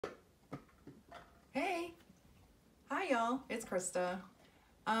Hey, hi y'all, it's Krista.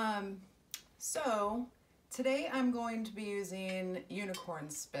 So today I'm going to be using unicorn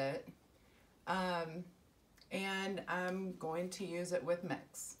spit, and I'm going to use it with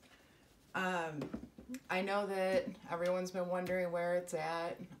mix. I know that everyone's been wondering where it's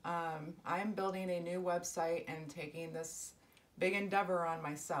at. I'm building a new website and taking this big endeavor on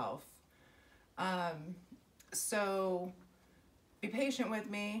myself. So be patient with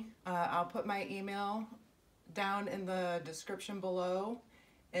me. I'll put my email down in the description below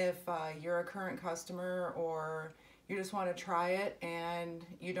if you're a current customer or you just want to try it and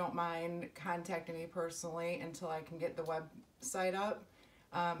you don't mind contacting me personally until I can get the website up.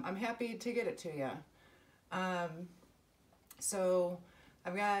 I'm happy to get it to you. So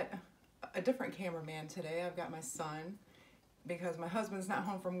I've got a different cameraman today. I've got my son because my husband's not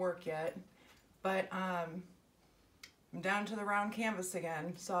home from work yet, but I'm down to the round canvas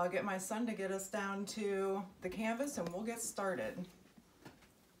again. So I'll get my son to get us down to the canvas and we'll get started.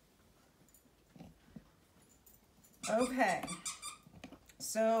 Okay,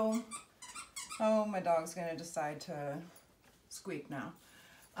 so, oh, my dog's gonna decide to squeak now.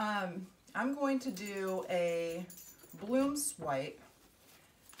 I'm going to do a bloom swipe,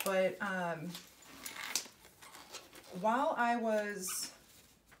 but while I was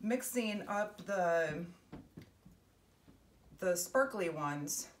mixing up the sparkly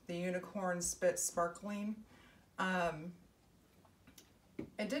ones, the unicorn spit sparkling,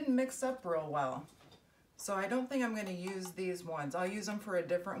 it didn't mix up real well. So I don't think I'm going to use these ones. I'll use them for a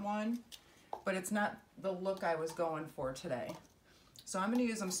different one, but it's not the look I was going for today. So I'm going to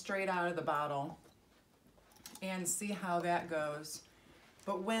use them straight out of the bottle and see how that goes.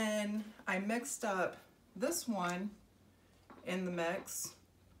 But when I mixed up this one in the mix,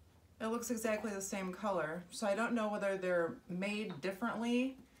 it looks exactly the same color. So I don't know whether they're made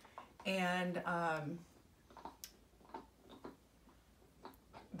differently and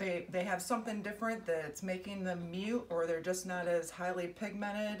they have something different that's making them mute, or they're just not as highly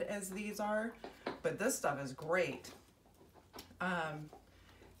pigmented as these are. But this stuff is great.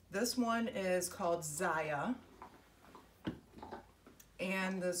 This one is called Zaya,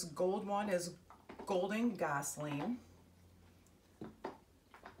 and this gold one is Golden Gosling,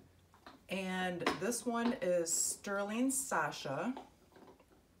 and this one is Starling Sasha,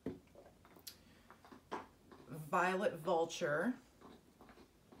 Violet Vulture,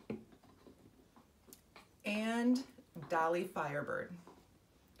 and Dolly Firebird.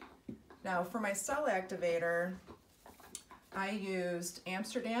 Now for my cell activator, I used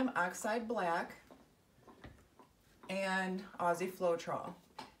Amsterdam Oxide Black and Aussie floetrol.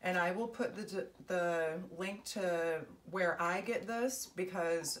 And I will put the link to where I get this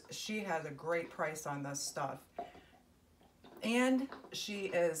because she has a great price on this stuff. And she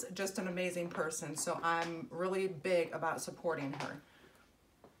is just an amazing person, so I'm really big about supporting her.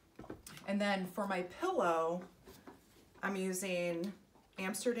 And then for my pillow, I'm using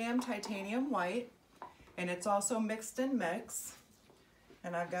Amsterdam Titanium White, and it's also mixed in mix.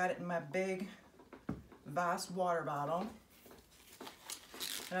 And I've got it in my big Voss water bottle.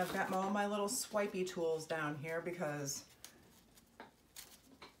 And I've got all my little swipey tools down here because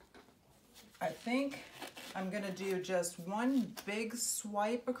I think I'm gonna do just one big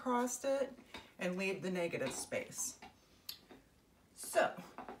swipe across it and leave the negative space. So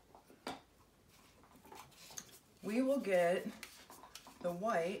we will get the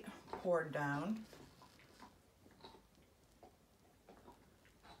white poured down.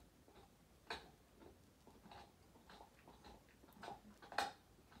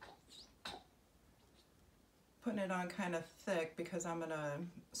 Putting it on kind of thick because I'm gonna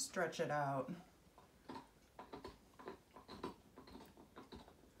stretch it out.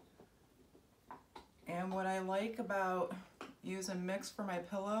 And what I like about using mix for my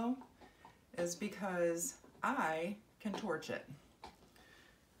pillow is because I can torch it.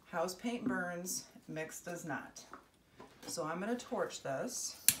 House paint burns, mix does not. So I'm gonna torch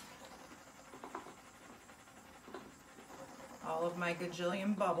this. All of my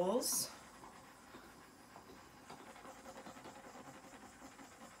gajillion bubbles.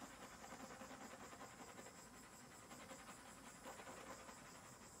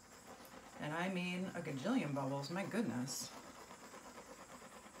 And I mean a gajillion bubbles, my goodness.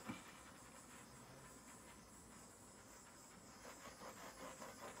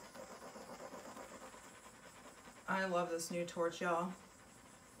 I love this new torch, y'all.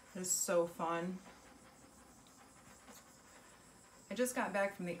 It's so fun. I just got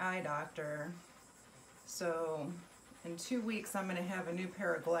back from the eye doctor, so in 2 weeks I'm gonna have a new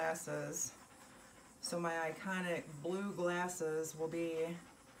pair of glasses. So my iconic blue glasses will be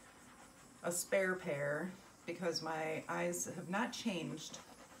a spare pair because my eyes have not changed.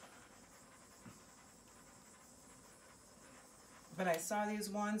 But I saw these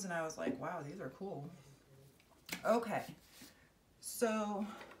ones and I was like, wow, these are cool. Okay, so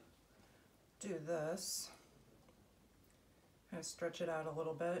do this. Kind of stretch it out a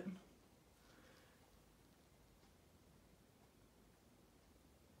little bit.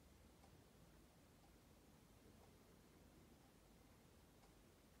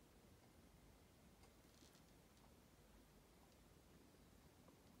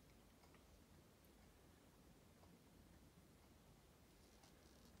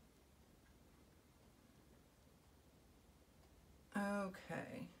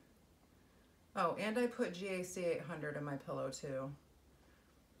 Okay. Oh, and I put GAC 800 in my pillow too.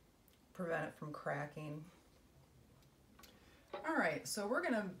 Prevent it from cracking. All right, so we're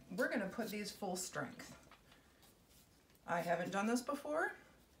gonna put these full strength. I haven't done this before,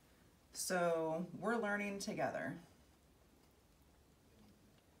 so we're learning together.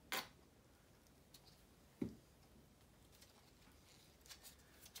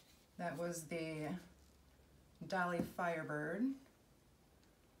 That was the Dolly Firebird.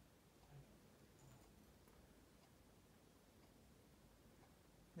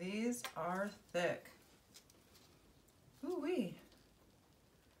 These are thick. Ooh-wee.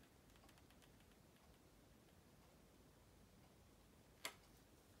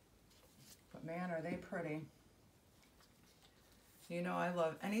 But man, are they pretty. You know I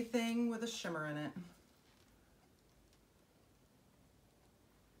love anything with a shimmer in it.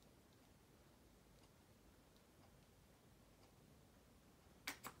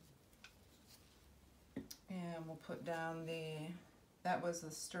 And we'll put down that was the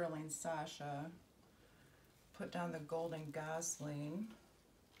Starling Sasha. Put down the golden Gosling.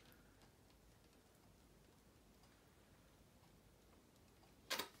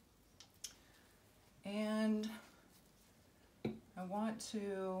 And I want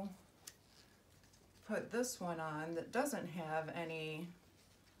to put this one on that doesn't have any,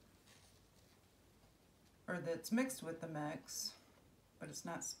 or that's mixed with the mix, but it's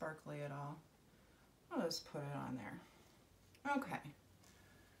not sparkly at all. I'll just put it on there. Okay.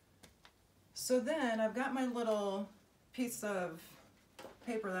 So then I've got my little piece of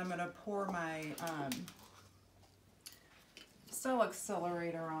paper that I'm going to pour my cell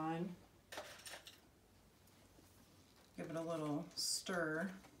accelerator on. Give it a little stir.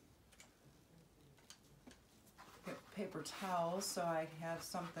 Get paper towels so I have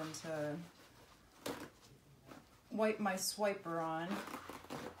something to wipe my swiper on.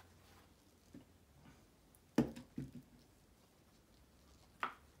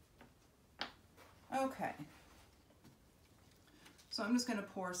 Okay, so I'm just going to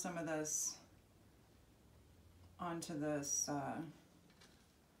pour some of this onto this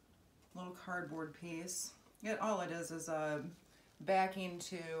little cardboard piece. All it is a backing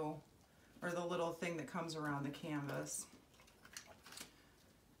to, or the little thing that comes around the canvas.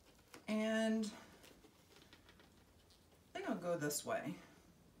 And I think I'll go this way.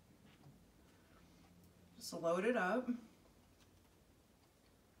 Just load it up.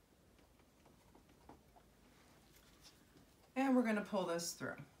 And we're going to pull this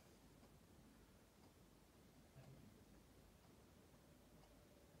through.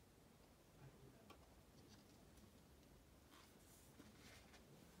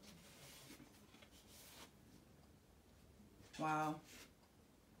 Wow.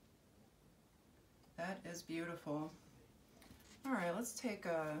 That is beautiful. All right, let's take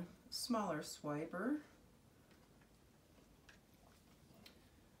a smaller swiper.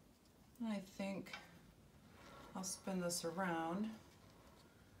 I think I'll spin this around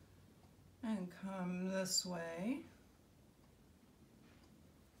and come this way.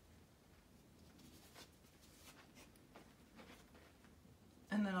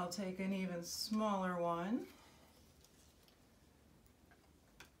 And then I'll take an even smaller one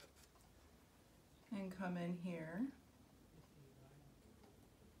and come in here.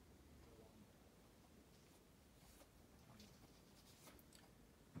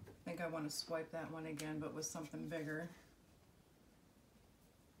 I think I want to swipe that one again, but with something bigger.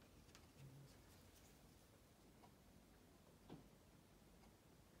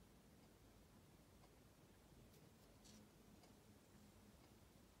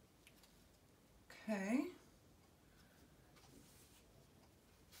 Okay.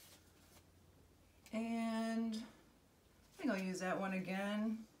 And I think I'll use that one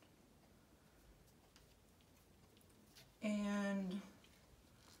again. And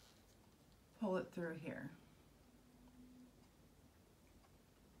pull it through here.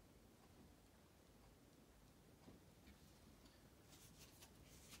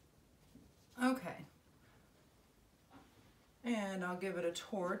 And I'll give it a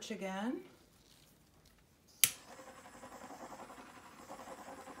torch again.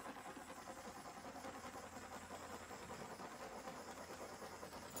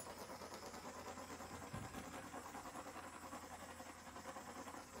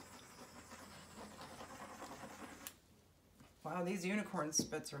 Wow, these unicorn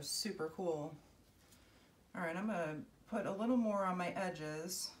spits are super cool. All right, I'm gonna put a little more on my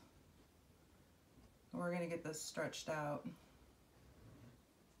edges. We're gonna get this stretched out.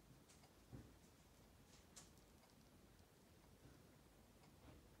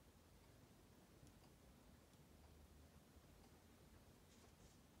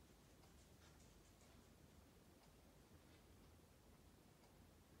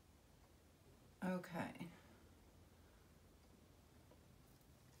 Okay.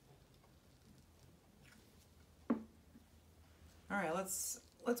 All right, let's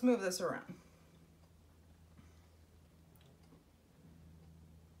move this around.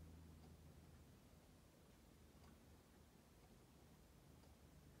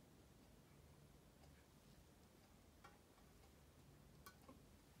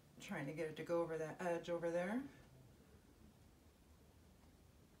 Trying to get it to go over that edge over there.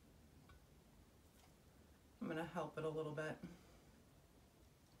 I'm going to help it a little bit.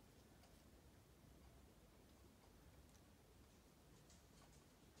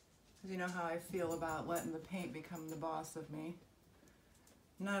 Because you know how I feel about letting the paint become the boss of me.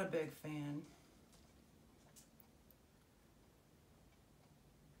 Not a big fan.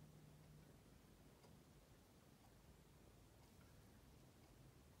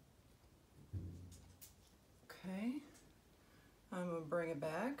 Okay, I'm going to bring it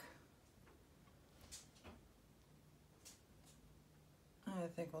back. I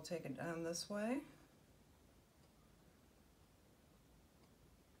think we'll take it down this way.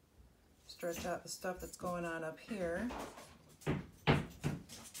 Stretch out the stuff that's going on up here.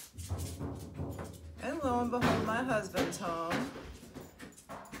 And lo and behold, my husband's home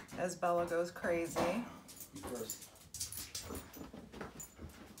as Bella goes crazy. First.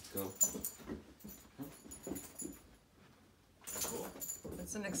 Go. Cool.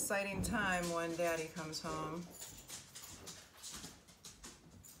 It's an exciting time when Daddy comes home.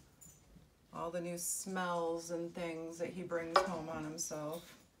 All the new smells and things that he brings home on himself.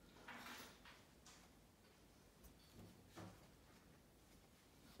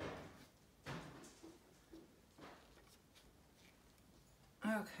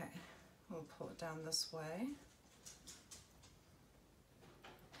 Okay, we'll pull it down this way.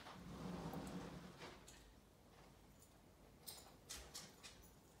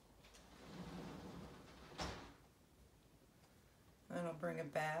 Then I'll bring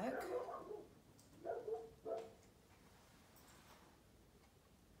it back.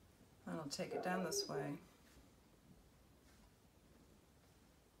 And I'll take it down this way.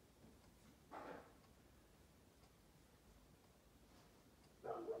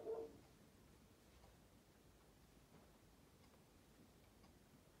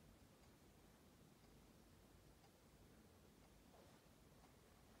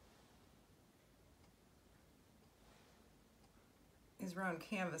 These round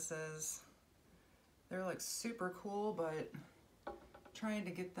canvases, they're like super cool, but trying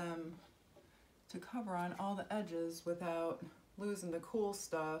to get them to cover on all the edges without losing the cool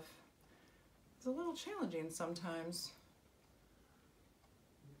stuff is a little challenging sometimes.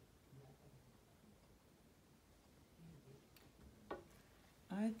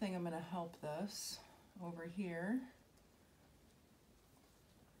 I think I'm going to help this over here.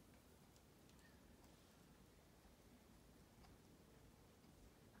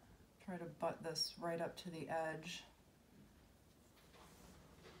 Try to butt this right up to the edge.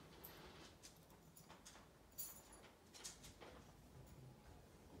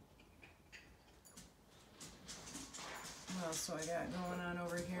 What else do I got going on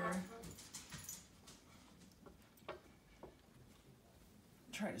over here?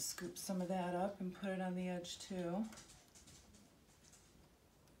 Try to scoop some of that up and put it on the edge too.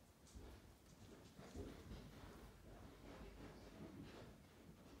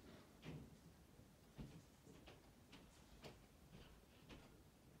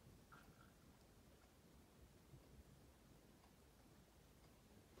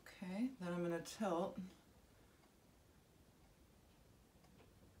 Okay, then I'm going to tilt.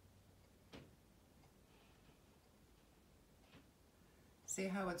 See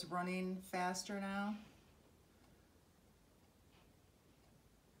how it's running faster now?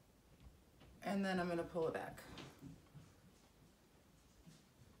 And then I'm going to pull it back.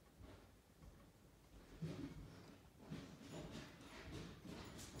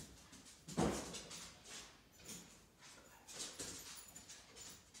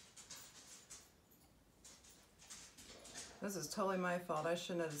 This is totally my fault. I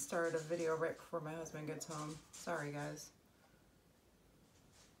shouldn't have started a video right before my husband gets home. Sorry, guys.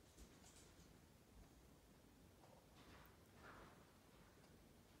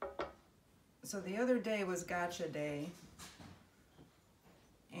 So the other day was gotcha day.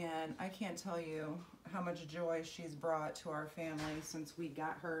 And I can't tell you how much joy she's brought to our family since we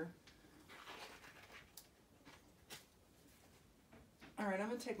got her. All right, I'm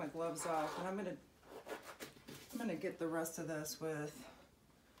gonna take my gloves off and I'm gonna get the rest of this with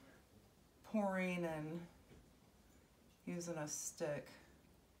pouring and using a stick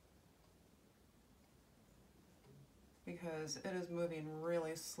because it is moving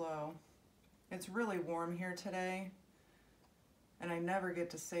really slow. It's really warm here today, and I never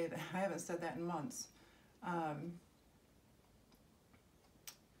get to say that. I haven't said that in months. And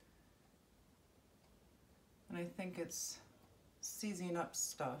I think it's seizing up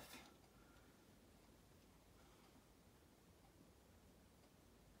stuff.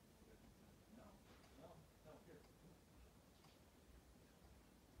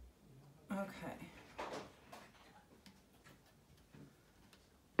 Okay.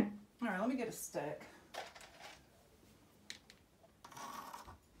 All right, let me get a stick.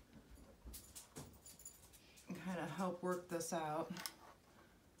 And kind of help work this out.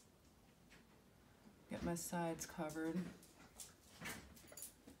 Get my sides covered.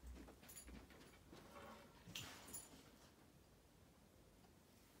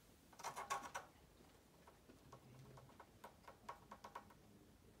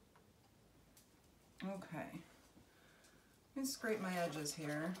 Okay, let me scrape my edges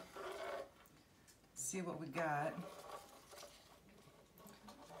here, see what we got.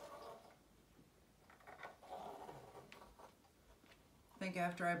 I think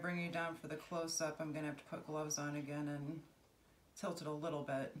after I bring you down for the close-up, I'm gonna have to put gloves on again and tilt it a little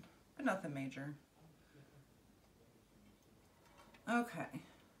bit, but nothing major. Okay.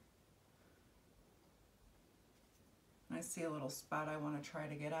 I see a little spot I want to try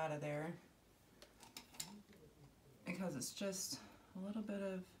to get out of there, because it's just a little bit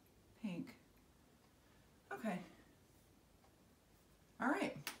of pink. Okay. All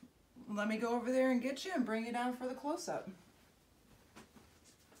right. Let me go over there and get you and bring you down for the close-up.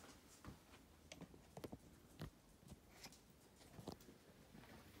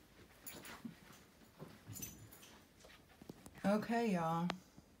 Okay, y'all.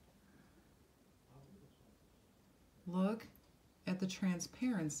 Look at the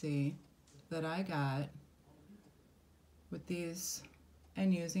transparency that I got with these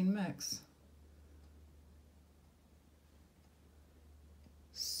and using mix.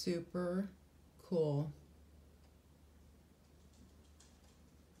 Super cool.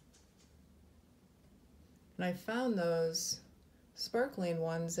 And I found those sparkling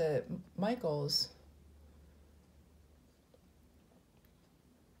ones at Michael's.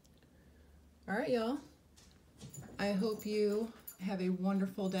 All right, y'all. I hope you have a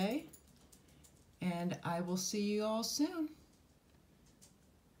wonderful day, and I will see you all soon.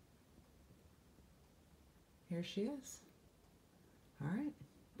 Here she is. All right.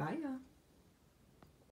 Bye, y'all.